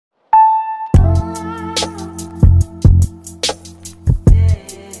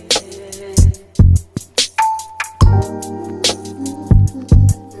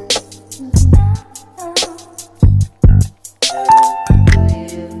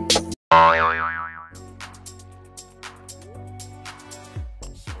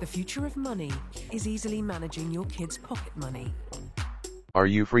future of money is easily managing your kids' pocket money. Are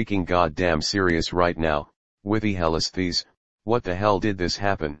you freaking goddamn serious right now? Withy hellasthese, what the hell did this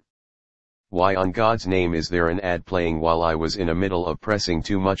happen? Why on God's name is there an ad playing while I was in a middle of pressing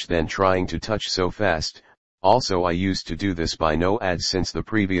too much then trying to touch so fast? Also I used to do this by no ads since the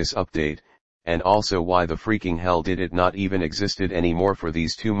previous update, and also why the freaking hell did it not even existed anymore for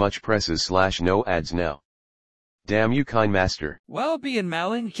these too much presses / no ads now? Damn you KineMaster. Well, being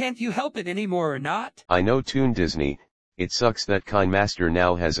Malin, can't you help it anymore or not? I know Toon Disney, it sucks that KineMaster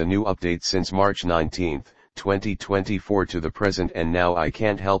now has a new update since March 19, 2024 to the present and now I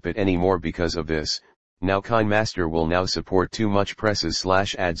can't help it anymore because of this. Now KineMaster will now support too much presses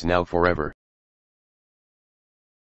 / ads now forever.